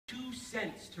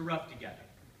cents to rub together.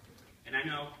 And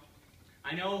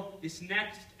I know this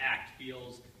next act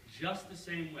feels just the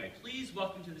same way. Please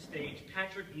welcome to the stage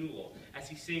Patrick Newell as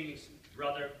he sings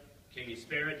Brother, Can You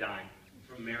Spare a Dime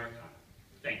from Americana.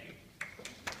 Thank you.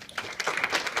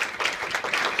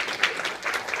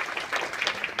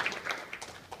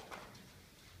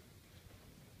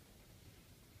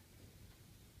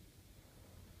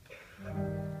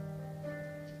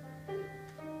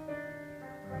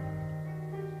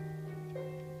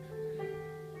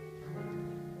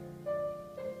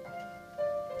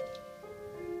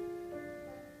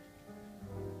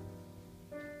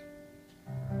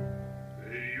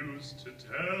 To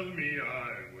tell me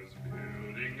I was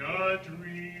building a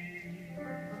dream,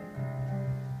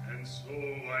 and so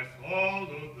I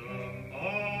followed them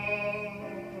all.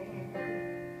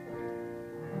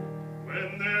 When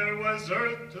there was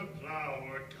earth to plow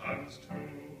or tons to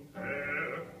bear,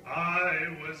 I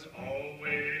was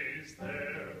always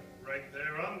there, right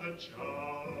there on the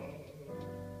job.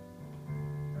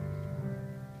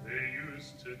 They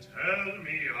used to tell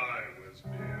me I was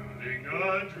building a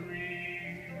dream,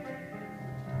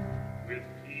 with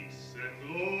peace and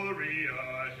glory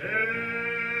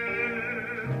ahead.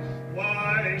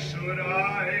 Why should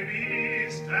I be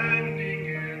standing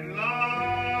in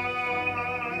line,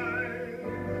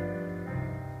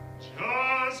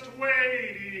 just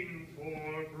waiting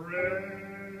for bread?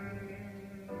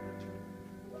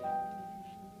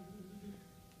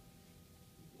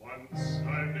 Once I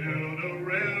built a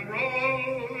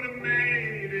railroad,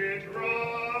 made it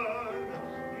run,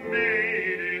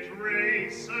 made it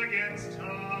race against time.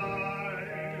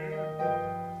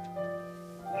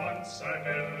 Once I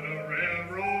built a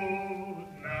railroad,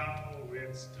 now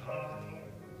it's time.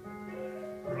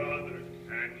 Brother,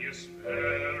 can you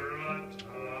spare a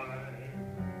time?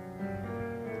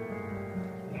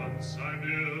 Once I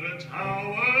built a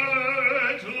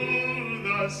tower to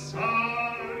the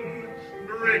sun,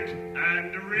 brick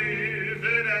and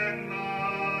rivet and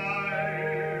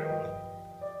lime.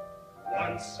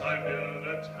 Once I built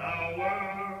a tower,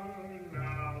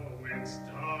 now it's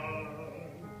done.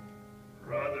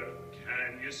 Brother,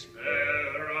 can you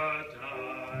spare a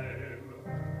dime?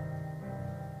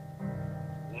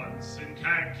 Once in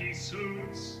khaki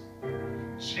suits,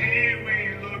 gee, we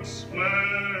look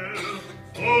swell,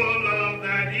 full of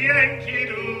that Yankee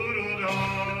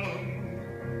Doodle-Dum.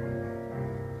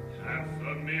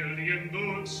 500,000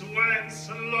 boots went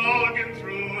slogging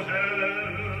through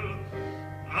hell.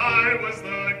 I was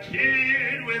the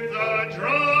kid with the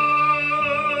drum.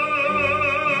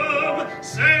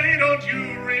 Say, don't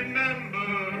you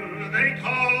remember they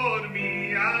called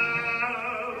me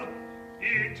Al?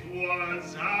 It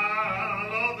was Al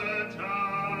all the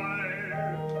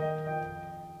time.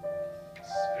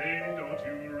 Say, don't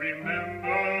you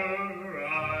remember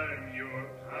I'm your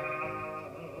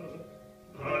pal?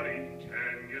 Buddy,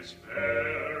 can you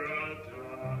spare a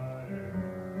dime?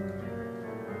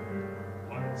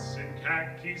 Once in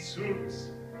khaki suits,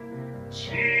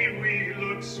 gee, we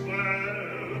look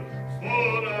swell,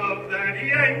 full of that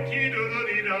Yankee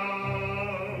doodle-dee-dum.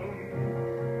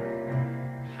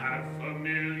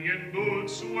 500,000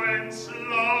 boots went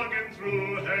slogging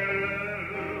through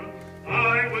hell.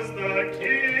 I was the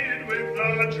kid with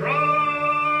the drum.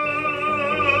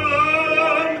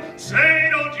 Say,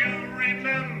 don't you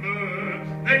remember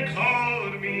they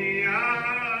called me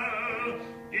Al?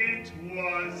 It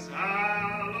was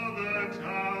Al all the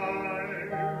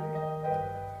time.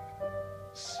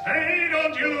 Say,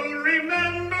 don't you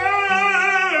remember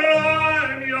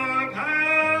I'm your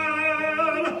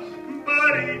pal?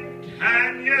 Buddy,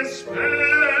 can you spare